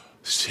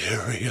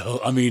 cereal.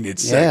 I mean,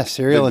 it's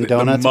Cereal and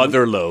donuts. The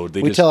mother load.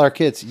 We tell our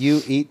kids,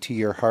 you eat to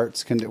your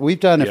heart's content. We've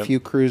done a Yep. few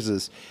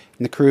cruises,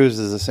 and the cruise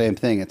is the same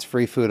thing. It's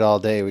free food all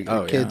day. We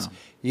Oh, kids,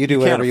 yeah. you do You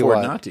whatever can't you afford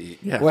want. not to eat.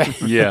 Yeah. Well,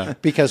 Yeah.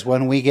 because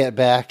when we get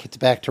back, it's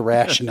back to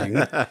rationing.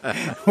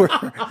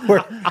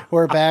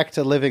 we're back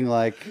to living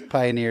like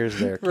pioneers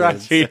there,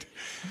 kids. Right.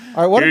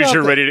 All right, what about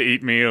the,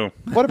 ready-to-eat meal.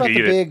 what about the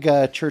Eat it.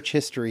 big church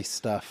history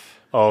stuff?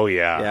 Oh,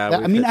 yeah. Yeah, I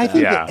we've mean, hit I that.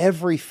 think Yeah. that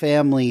every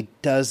family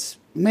does,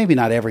 maybe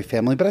not every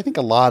family, but I think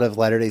a lot of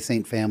Latter-day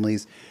Saint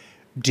families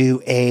do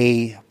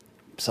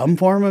some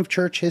form of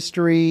church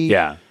history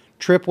Yeah.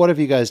 trip. What have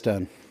you guys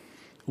done?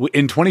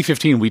 In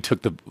 2015, we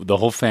took the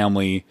whole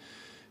family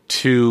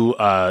to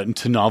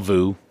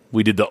Nauvoo.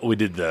 We did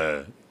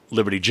the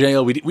Liberty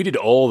Jail. We did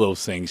all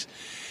those things,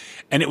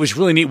 and it was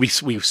really neat. We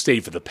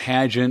stayed for the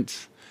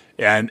pageant,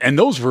 and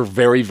those were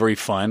very, very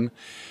fun.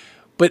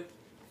 But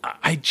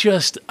I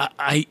just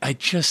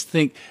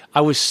think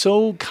I was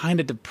so kind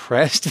of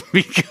depressed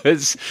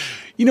because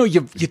you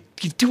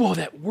do all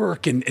that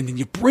work and then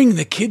you bring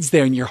the kids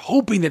there and you're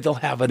hoping that they'll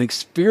have an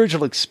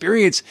spiritual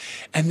experience,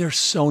 and they're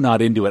so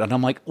not into it. And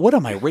I'm like, what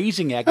am I,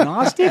 raising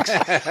agnostics?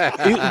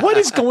 What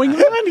is going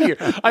on here?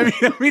 I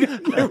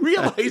mean, I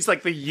realize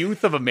like the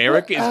youth of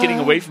America is getting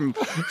away from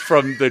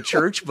the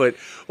church,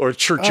 or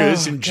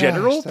churches in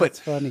general. That's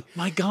But funny.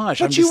 my gosh,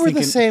 But I'm you just were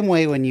thinking, the same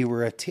way when you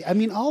were a teen. I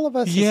mean, all of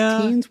us Yeah,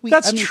 as teens.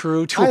 that's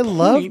true to a I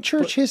love point,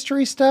 church but-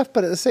 history stuff,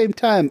 but at the same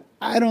time,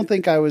 I don't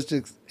think I was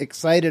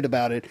excited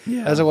about it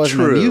as I was an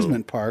true.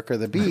 amusement park or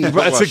the beach. That's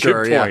Well, a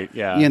sure, good yeah. point.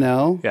 Yeah, You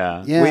know?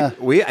 Yeah. Yeah.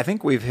 I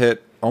think we've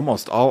hit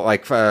almost all,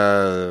 like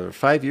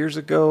 5 years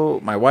ago,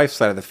 my wife's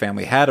side of the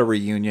family had a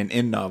reunion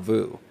in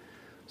Nauvoo.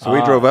 So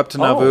we drove up to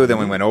Nauvoo, then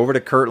we went over to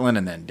Kirtland,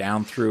 and then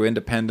down through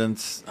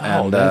Independence.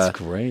 Oh, and, that's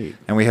great.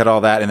 And we had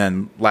all that. And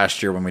then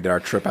last year when we did our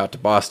trip out to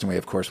Boston, we,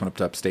 of course, went up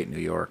to upstate New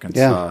York and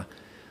Yeah. saw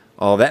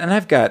all that. And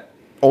I've got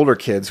older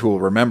kids who will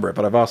remember it,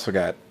 but I've also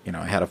got,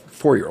 I had a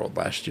 4-year-old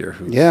last year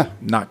who's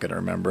not going to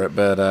remember it.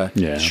 But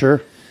Yeah,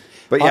 Sure.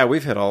 But yeah,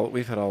 we've hit all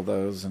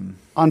those. And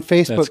On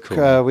Facebook,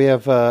 cool. we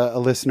have a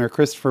listener,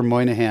 Christopher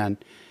Moynihan,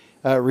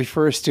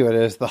 refers to it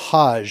as the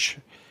Hajj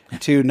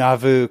to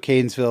Nauvoo,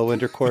 Canesville,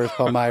 Winter Quarters,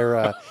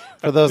 Palmyra.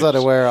 For those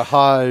unaware, a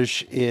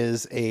Hajj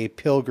is a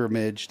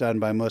pilgrimage done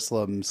by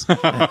Muslims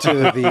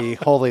to the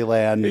Holy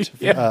Land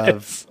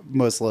of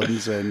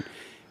Muslims, and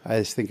I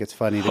just think it's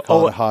funny to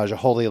call it a Hajj, a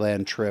Holy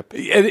Land trip.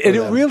 And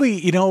it really,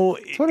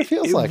 That's what it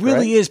feels like,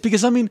 really right? is,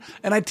 because and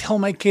I tell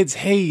my kids,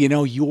 hey,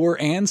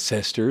 your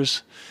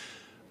ancestors,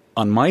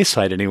 on my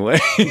side anyway.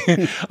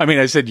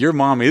 I said your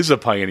mom is a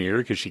pioneer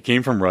because she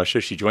came from Russia.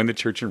 She joined the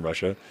church in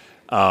Russia.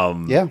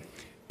 Yeah.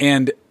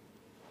 And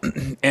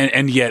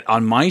yet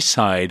on my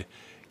side,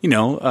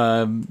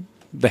 the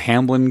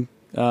Hamlin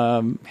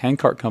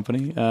handcart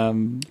company.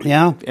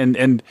 Yeah.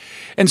 And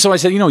so I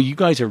said, you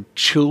guys are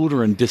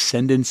children,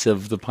 descendants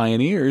of the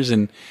pioneers,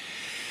 and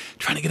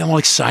trying to get them all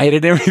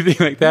excited and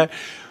everything like that.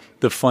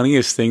 The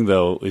funniest thing,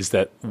 though, is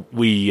that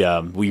we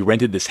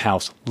rented this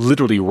house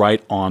literally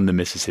right on the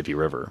Mississippi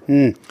River,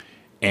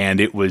 and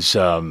it was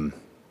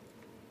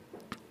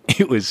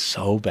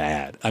so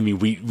bad. I mean,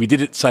 we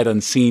did it sight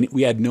unseen.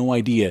 We had no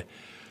idea.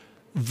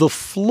 The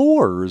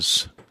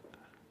floors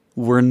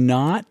were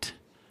not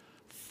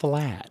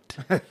flat.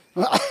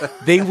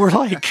 They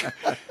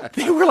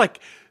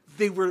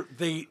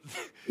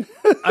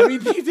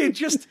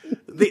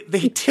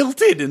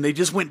tilted and they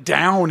just went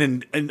down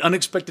in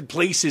unexpected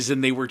places,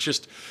 and they were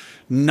just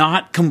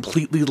not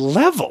completely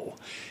level.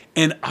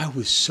 And I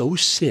was so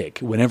sick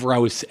whenever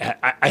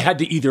I had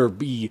to either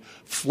be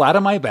flat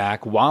on my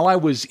back while I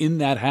was in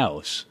that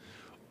house,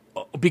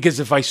 because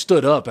if I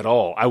stood up at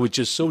all, I was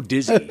just so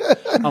dizzy.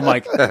 I'm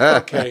like,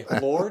 okay,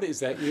 Lord,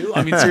 is that you?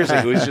 I mean, seriously,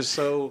 it was just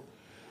so.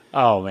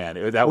 Oh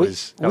man, that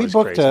was we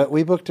booked crazy.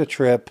 we booked a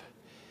trip.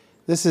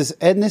 This is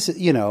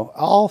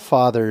all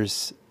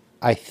fathers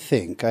I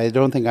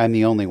don't think I'm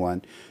the only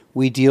one.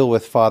 We deal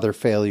with father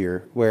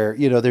failure where,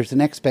 there's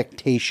an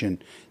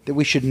expectation that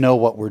we should know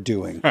what we're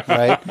doing,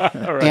 right?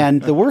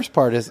 And the worst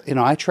part is,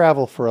 I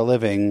travel for a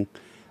living.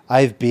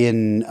 I've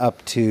been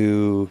up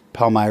to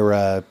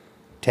Palmyra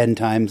 10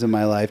 times in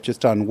my life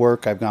just on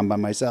work. I've gone by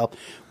myself.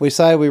 We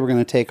decided we were going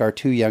to take our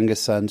 2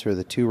 youngest sons, who are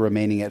the 2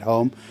 remaining at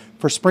home,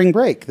 for spring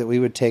break, that we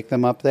would take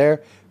them up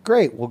there.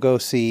 Great. We'll go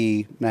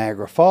see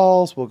Niagara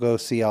Falls. We'll go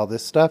see all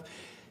this stuff.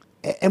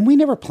 And we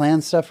never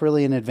plan stuff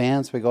really in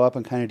advance. We go up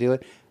and kind of do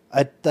it.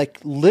 Like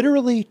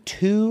literally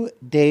 2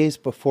 days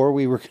before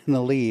we were going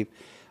to leave,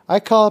 I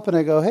call up and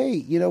I go,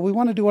 hey, we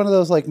want to do one of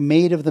those like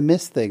Maid of the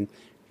Mist thing.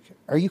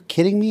 Are you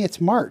kidding me?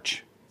 It's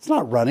March. It's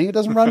not running. It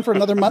doesn't run for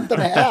another month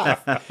and a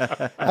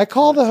half. I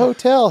call the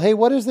hotel. Hey,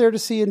 what is there to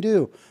see and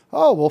do?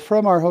 Oh, well,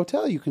 from our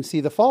hotel, you can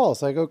see the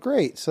falls. I go,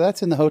 great. So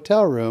that's in the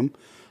hotel room.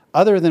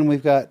 Other than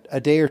we've got a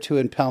day or 2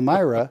 in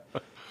Palmyra,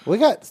 we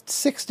got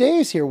 6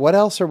 days here. What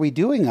else are we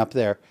doing up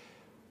there?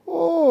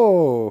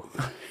 Oh,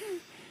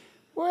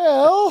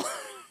 well,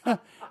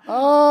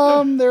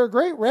 there are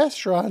great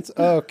restaurants.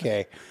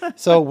 Okay.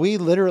 So we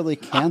literally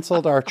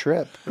canceled our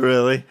trip.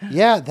 Really?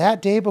 Yeah,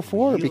 that day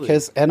before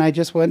and I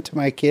just went to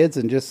my kids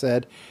and just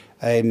said,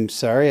 I'm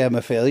sorry, I'm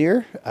a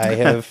failure. I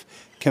have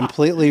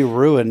completely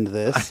ruined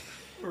this.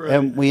 Right.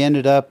 And we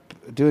ended up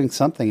doing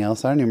something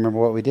else. I don't even remember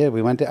what we did.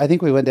 I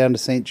think we went down to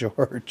St.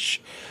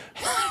 George.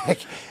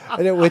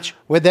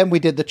 Then we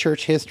did the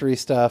church history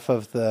stuff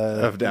of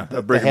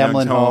the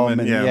Hamlin home,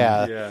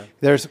 and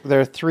there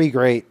are 3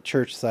 great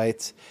church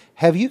sites.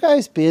 Have you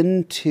guys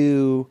been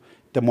to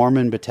the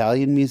Mormon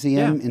Battalion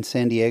Museum in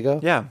San Diego?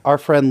 Yeah. Our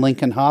friend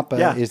Lincoln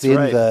Hoppe is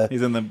in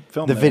He's in the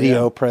film, the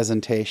video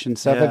presentation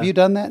stuff. Yeah. Have you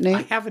done that, Nate?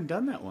 I haven't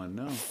done that one,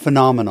 no.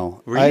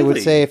 Phenomenal. Really? I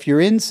would say if you're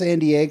in San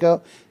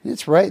Diego,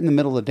 it's right in the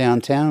middle of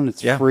downtown.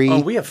 It's free. Oh,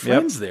 we have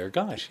friends there.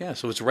 Gosh, yeah.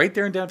 So it's right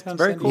there in downtown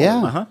San Diego. Cool.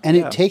 Yeah. And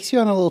it takes you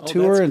on a little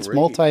tour. And it's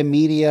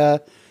multimedia.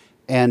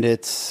 And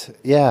it's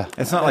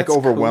not like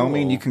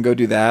overwhelming. Cool. You can go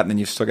do that, and then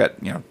you've still got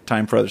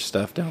time for other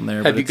stuff down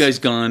there. Have you guys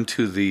gone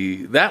to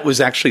that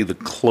was actually the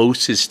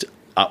closest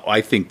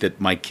I think that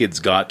my kids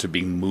got to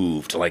being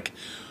moved, like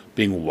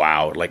being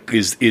wowed. Like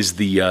is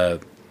the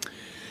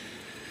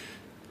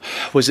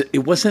was it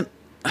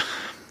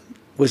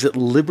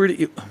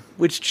Liberty?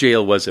 Which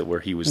jail was it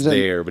where he was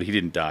there, but he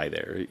didn't die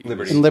there?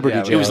 Liberty. In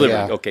Liberty jail. It was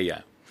Liberty. Yeah. Okay,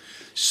 yeah.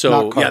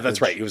 So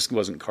that's right. It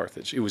wasn't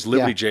Carthage. It was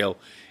Liberty jail.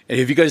 And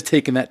have you guys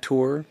taken that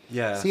tour?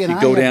 Yeah. See, you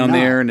go down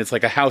there, and it's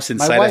like a house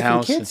inside a house. My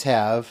wife and kids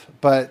have,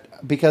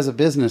 but because of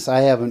business,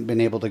 I haven't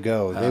been able to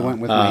go. They went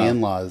with my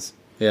in-laws.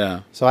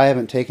 Yeah. So I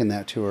haven't taken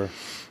that tour.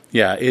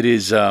 Yeah, it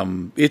is.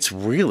 It's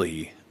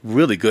really,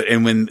 really good.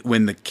 And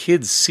when the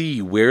kids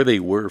see where they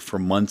were for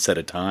months at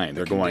a time,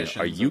 they're going,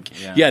 "Are you?"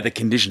 The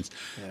conditions.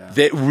 Yeah.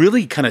 That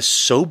really kind of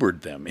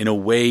sobered them in a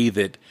way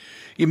that,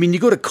 you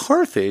go to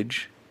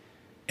Carthage,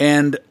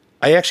 and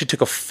I actually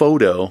took a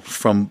photo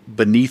from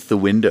beneath the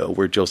window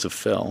where Joseph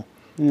fell,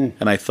 and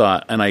I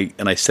thought, and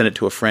I sent it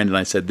to a friend, and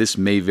I said, "This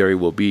may very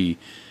well be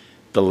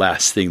the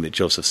last thing that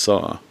Joseph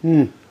saw."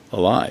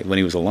 Alive when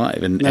he was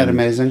alive, and isn't that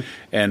amazing?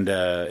 And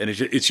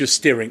it's just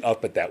staring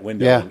up at that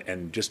window,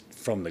 and just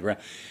from the ground,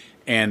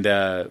 and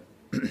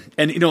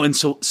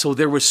so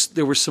there were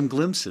some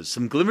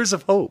glimmers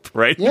of hope,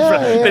 right?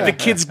 That the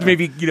kids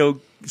maybe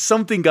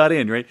something got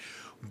in, right?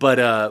 But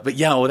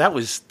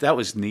that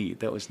was neat.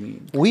 That was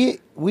neat.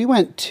 We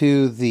went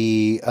to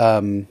the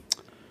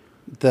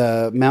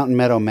Mountain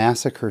Meadow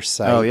Massacre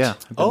site. Oh yeah,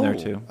 I've been there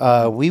too.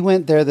 We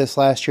went there this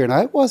last year, and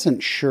I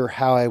wasn't sure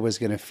how I was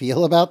going to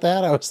feel about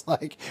that. I was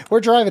like,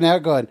 we're driving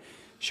out going,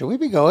 should we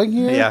be going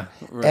here? Yeah.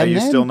 Are you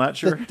still not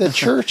sure? The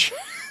church.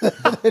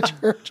 The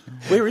church.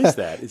 Where is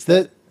that? Is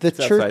the it's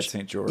church outside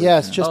St. George. Yeah,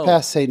 it's just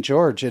past St.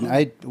 George,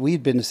 and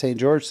we'd been to St.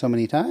 George so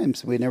many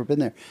times. We'd never been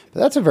there.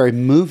 But that's a very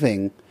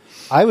moving.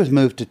 I was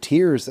moved to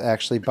tears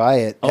actually by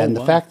it, and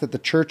the fact that the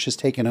church has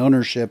taken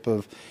ownership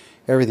of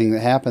everything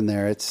that happened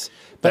there.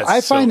 But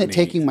I find that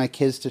taking my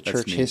kids to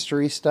church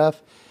history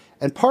stuff,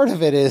 and part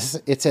of it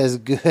is it's as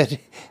good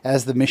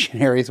as the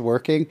missionaries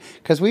working,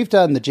 because we've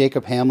done the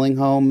Jacob Hamling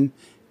home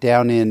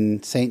down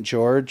in St.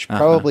 George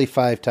probably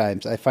 5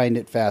 times. I find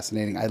it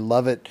fascinating. I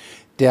love it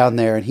down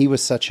there, and he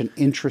was such an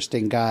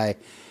interesting guy.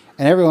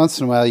 And every once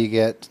in a while you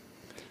get,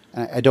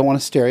 I don't want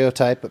to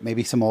stereotype, but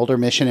maybe some older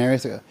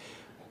missionaries go,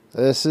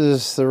 this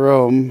is the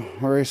room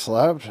where he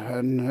slept,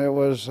 and it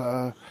was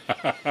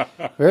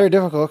very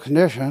difficult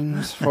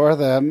conditions for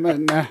them.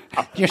 And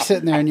you're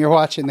sitting there and you're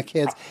watching the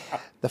kids.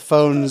 The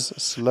phones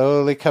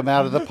slowly come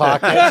out of the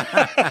pocket.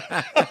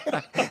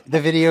 The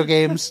video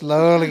game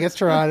slowly gets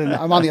turned on, and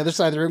I'm on the other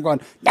side of the room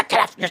going, knock it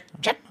off.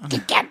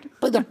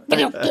 Put the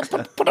video game,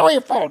 put away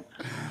your phone.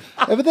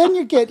 But then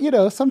you get,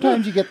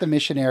 sometimes you get the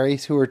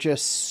missionaries who are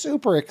just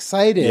super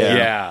excited.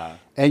 Yeah.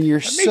 And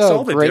you're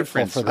so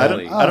grateful for that.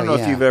 I don't know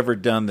if you've ever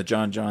done the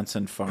John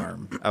Johnson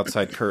farm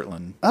outside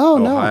Kirtland,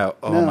 No. Ohio.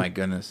 Oh, my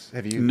goodness.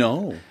 Have you?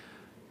 No.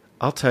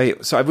 I'll tell you.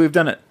 So we've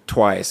done it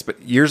twice,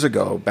 but years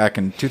ago, back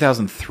in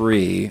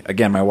 2003,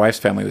 again, my wife's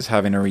family was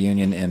having a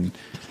reunion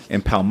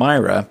in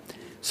Palmyra.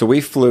 So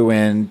we flew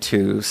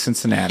into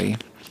Cincinnati,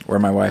 where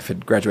my wife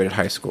had graduated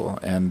high school,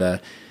 and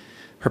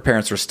her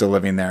parents were still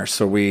living there.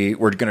 So we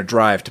were going to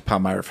drive to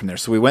Palmyra from there.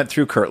 So we went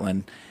through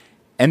Kirtland.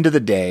 End of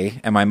the day,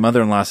 and my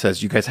mother-in-law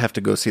says, "You guys have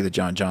to go see the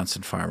John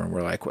Johnson farm." And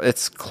we're like, well,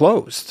 "It's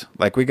closed.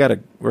 Like we're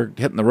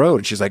hitting the road."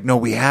 And she's like, "No,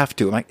 we have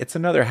to." I'm like, "It's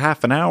another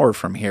half an hour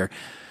from here."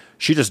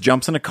 She just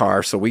jumps in a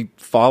car, so we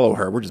follow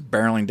her. We're just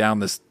barreling down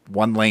this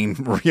one-lane,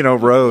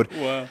 road.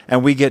 Wow.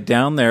 And we get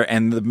down there,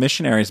 and the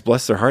missionaries,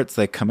 bless their hearts,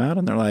 they come out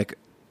and they're like,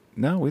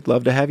 "No, we'd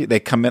love to have you." They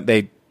come in,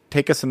 they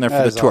take us in there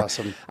for the tour.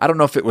 Awesome. I don't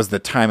know if it was the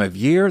time of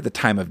year, the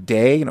time of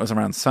day, and it was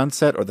around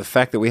sunset, or the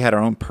fact that we had our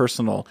own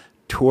personal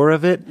tour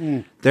of it.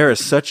 There is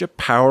such a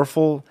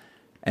powerful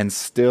and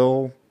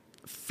still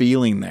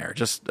feeling there,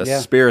 just a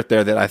spirit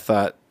there that I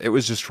thought it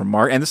was just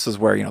remarkable. And this is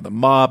where the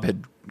mob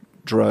had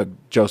drug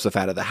Joseph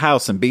out of the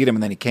house and beat him,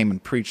 and then he came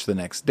and preached the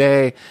next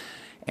day,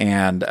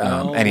 and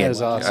he had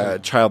a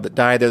child that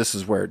died there. This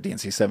is where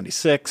DNC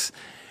 76.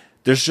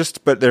 There's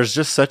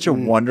just such a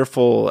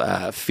wonderful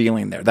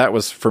feeling there. That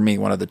was for me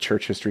one of the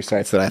church history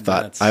sites that I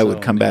thought I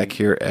would come back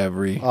here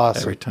every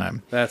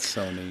time. That's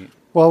so neat.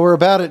 Well, we're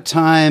about at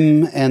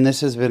time, and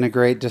this has been a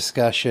great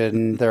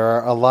discussion. There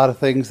are a lot of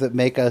things that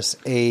make us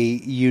a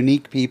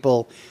unique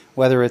people,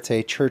 whether it's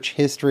a church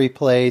history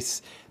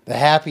place, the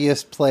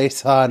happiest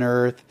place on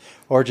earth,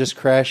 or just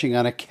crashing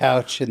on a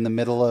couch in the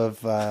middle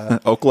of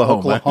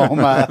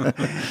Oklahoma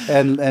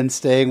and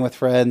staying with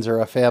friends or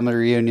a family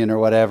reunion or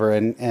whatever.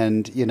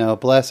 And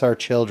bless our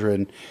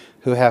children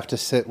who have to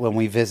sit when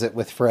we visit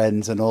with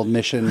friends and old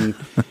mission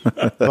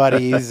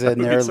buddies,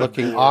 and they're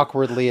looking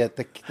awkwardly at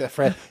the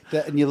friend.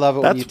 And you love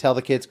it when you tell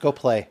the kids, "Go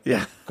play.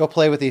 Yeah. Go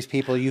play with these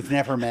people you've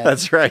never met."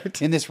 That's right.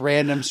 In this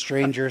random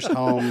stranger's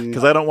home.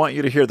 Because I don't want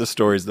you to hear the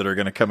stories that are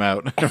going to come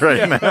out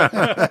right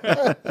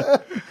now.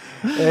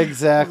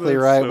 Exactly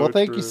right. So Well,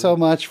 thank you so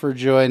much for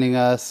joining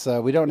us.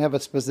 We don't have a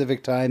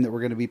specific time that we're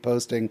going to be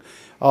posting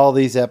all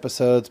these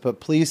episodes,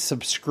 but please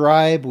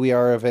subscribe. We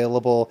are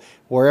available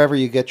wherever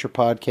you get your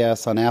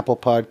podcasts, on Apple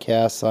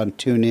Podcasts, on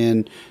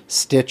TuneIn,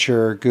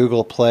 Stitcher,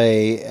 Google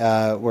Play.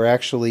 We're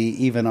actually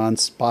even on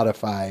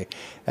Spotify,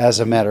 as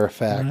a matter of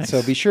fact. Nice.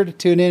 So be sure to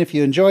tune in if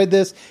you enjoyed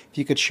this. If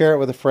you could share it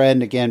with a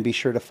friend, again, be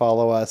sure to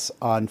follow us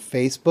on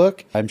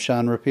Facebook. I'm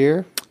Sean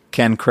Rapier.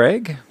 Ken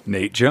Craig.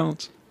 Nate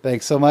Jones.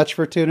 Thanks so much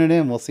for tuning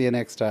in. We'll see you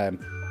next time.